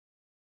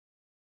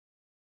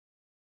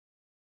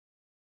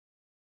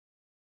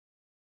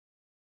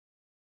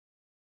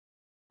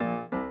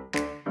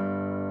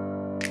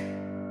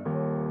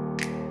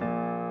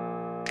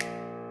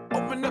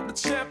Open up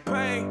the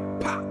champagne,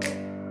 pop.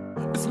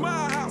 It's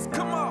my house,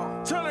 come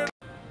on, turn it.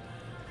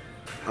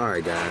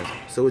 Alright guys,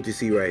 so what you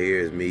see right here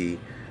is me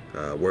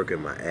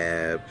working my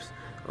abs.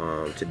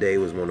 Today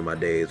was one of my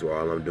days where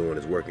all I'm doing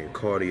is working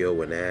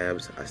cardio and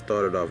abs. I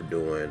started off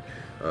doing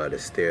the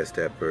stair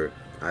stepper.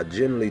 I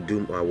generally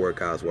do my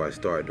workouts where I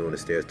start doing the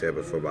stair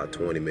stepper for about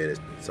 20 minutes,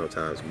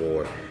 sometimes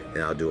more,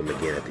 and I'll do them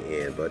again at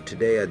the end. But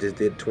today I just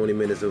did 20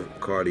 minutes of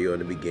cardio in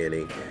the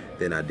beginning,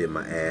 then I did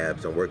my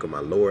abs. I'm working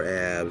my lower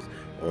abs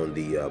on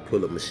the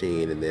pull-up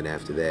machine, and then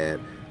after that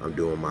I'm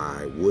doing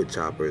my wood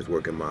choppers,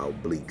 working my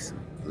obliques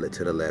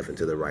to the left and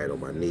to the right on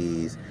my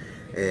knees,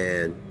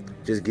 and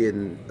just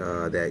getting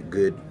that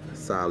good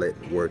solid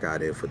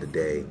workout in for the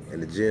day.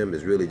 And the gym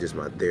is really just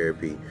my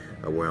therapy,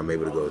 where I'm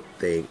able to go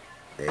think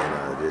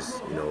and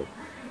just, you know,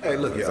 hey,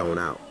 look, zone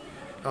out.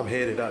 I'm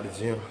headed out the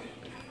gym.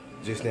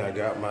 Just now I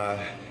got my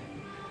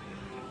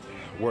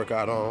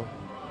workout on.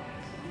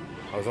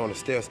 I was on the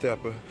stair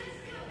stepper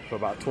for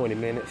about 20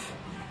 minutes.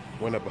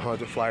 Went up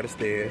 100 flight of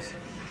stairs.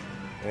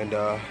 And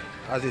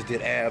I just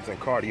did abs and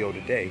cardio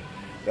today.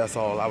 That's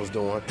all I was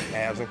doing,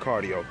 abs and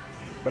cardio.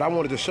 But I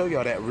wanted to show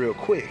y'all that real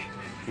quick.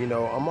 You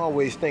know, I'm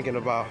always thinking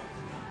about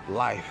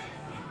life.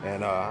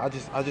 And I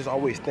just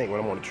always think when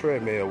I'm on the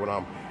treadmill, when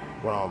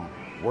I'm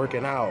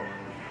working out,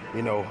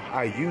 you know,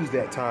 I use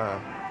that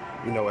time,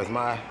 you know, as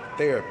my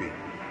therapy,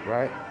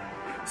 right?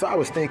 So I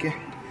was thinking,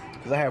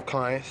 because I have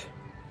clients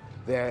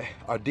that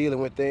are dealing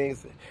with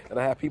things, and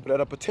I have people that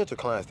are potential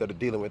clients that are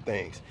dealing with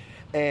things.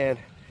 And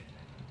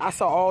I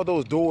saw all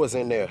those doors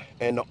in there,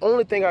 and the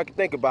only thing I can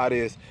think about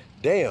is,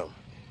 damn,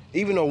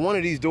 even though one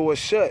of these doors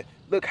shut,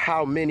 look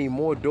how many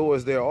more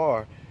doors there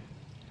are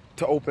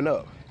to open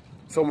up.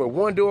 So when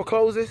one door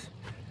closes,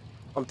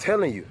 I'm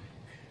telling you,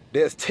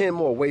 there's 10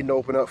 more waiting to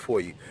open up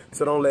for you.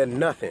 So don't let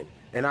nothing,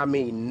 and I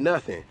mean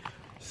nothing,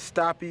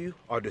 stop you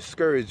or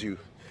discourage you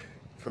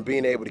from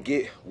being able to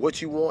get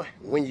what you want,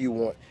 when you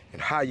want,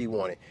 and how you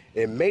want it.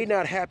 It may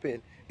not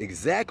happen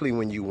exactly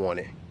when you want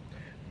it,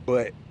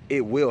 but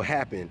it will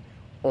happen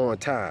on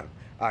time.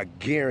 I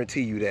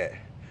guarantee you that,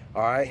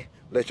 all right?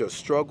 Let your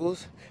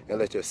struggles and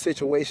let your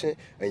situation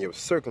and your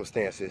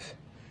circumstances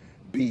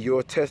be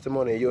your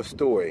testimony and your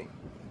story,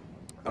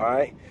 all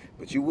right?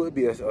 But you would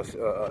be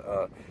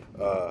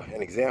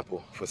an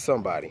example for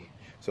somebody.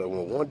 So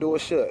when one door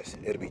shuts,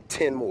 it'll be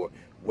 10 more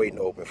waiting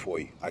to open for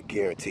you. I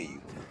guarantee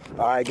you.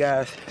 All right,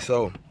 guys.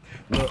 So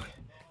look,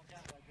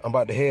 I'm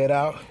about to head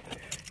out,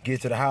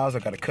 get to the house. I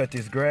gotta cut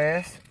this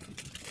grass.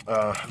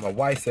 My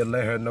wife said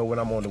let her know when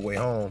I'm on the way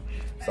home.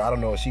 So I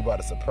don't know if she about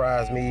to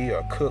surprise me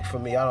or cook for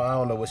me. I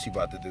don't know what she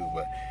about to do,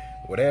 but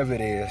whatever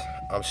it is,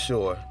 I'm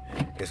sure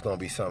it's gonna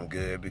be something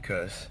good,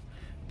 because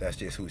that's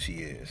just who she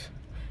is.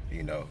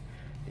 You know,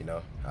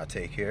 I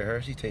take care of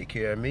her, she take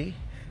care of me.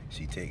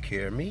 She take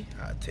care of me,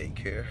 I take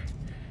care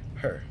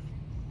of her.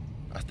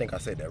 I think I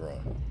said that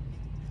wrong.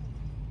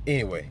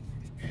 Anyway,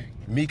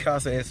 mi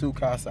casa es su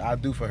casa. I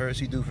do for her,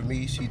 she do for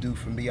me. She do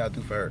for me, I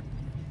do for her.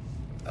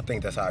 I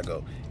think that's how I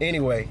go.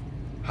 Anyway,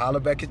 holler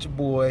back at your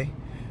boy.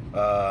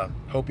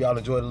 Hope y'all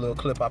enjoyed the little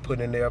clip I put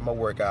in there of my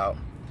workout.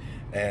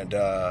 And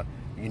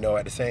you know,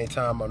 at the same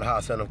time, I'm on the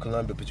Hot Son of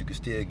Columbia, but you can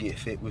still get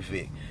fit with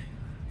Vic.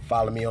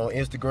 Follow me on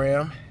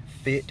Instagram,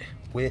 Fit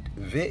with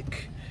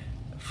Vic.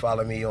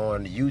 Follow me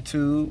on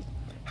YouTube,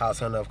 Hot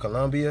Son of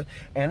Columbia.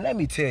 And let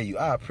me tell you,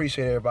 I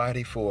appreciate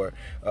everybody for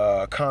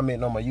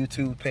commenting on my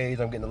YouTube page.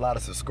 I'm getting a lot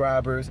of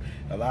subscribers.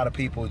 A lot of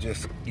people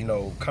just, you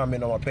know,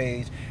 comment on my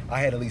page.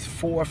 I had at least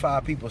 4 or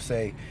 5 people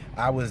say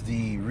I was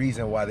the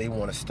reason why they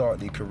want to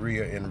start their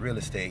career in real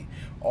estate,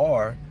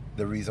 or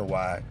the reason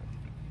why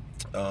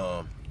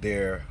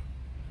they're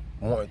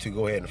wanting to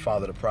go ahead and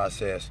follow the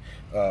process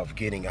of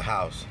getting a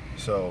house.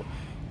 So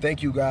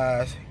thank you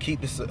guys.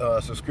 Keep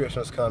the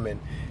subscriptions coming,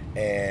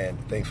 and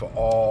thanks for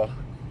all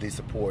the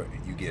support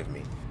you give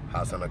me.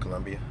 Hot Son of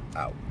Columbia,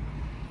 out.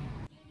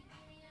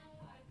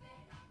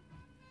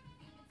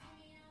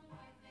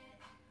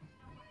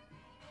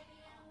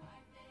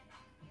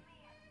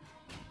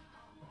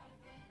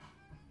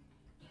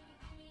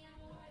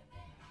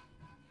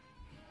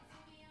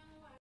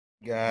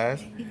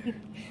 Guys,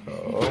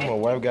 oh, my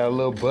wife got a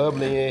little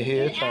bubbly in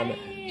here, trying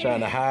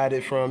to hide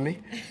it from me.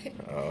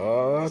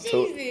 Oh,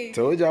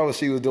 told y'all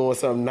she was doing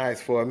something nice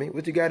for me.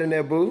 What you got in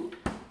there, boo?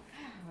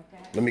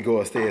 Let me go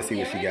upstairs and see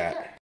what she got.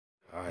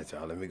 All right,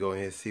 y'all, let me go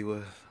ahead and see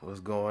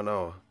what's going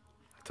on.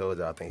 I told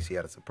y'all I think she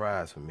had a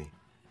surprise for me.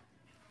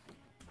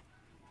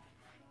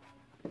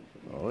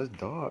 Oh, it's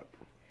dark.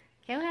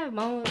 Can we have a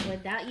moment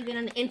without you being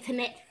on the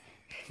internet?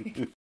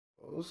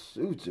 Oh,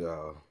 shoot,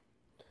 y'all.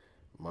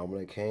 Mama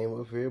that came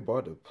up here,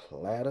 bought the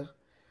platter.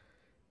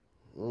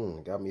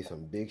 Got me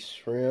some big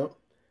shrimp,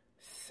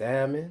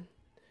 salmon,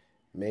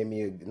 made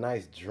me a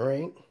nice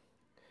drink.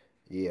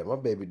 Yeah, my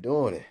baby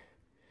doing it.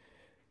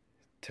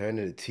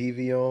 Turning the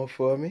TV on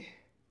for me.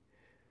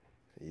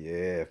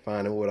 Yeah,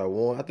 finding what I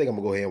want. I think I'm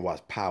gonna go ahead and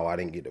watch Power. I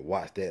didn't get to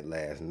watch that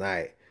last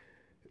night,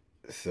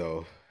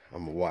 so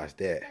I'm gonna watch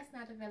that. That's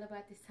not available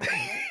at this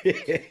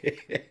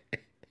time.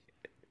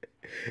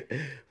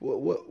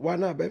 What? Why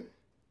not, baby?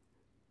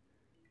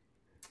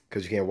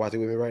 Because you can't watch it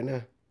with me right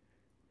now?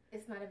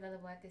 It's not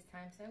available at this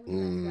time, sir. Would you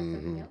like to watch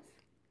something else?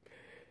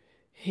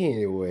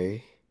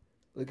 Anyway,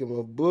 look at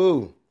my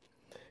boo.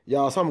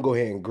 Y'all, so I'm going to go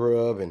ahead and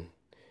grub and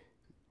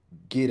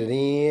get it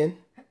in.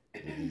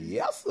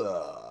 Yes, sir.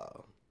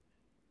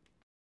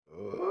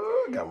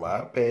 Oh, got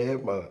my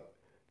iPad.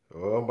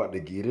 Oh, I'm about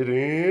to get it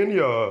in,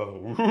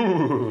 y'all.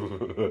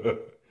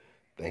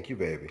 Thank you,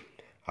 baby.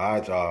 All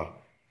right, y'all.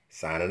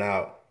 Signing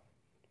out.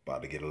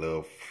 About to get a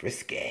little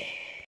frisky.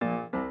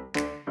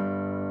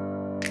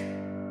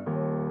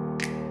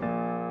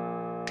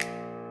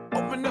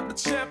 Open up the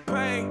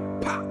champagne,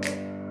 pop.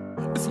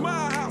 It's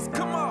my house,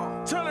 come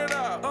on, turn it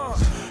up.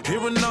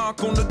 Hear a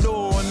knock on the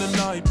door and the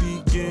night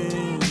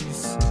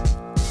begins.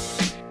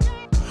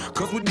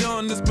 'Cause we've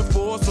done this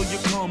before, so you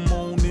come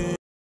on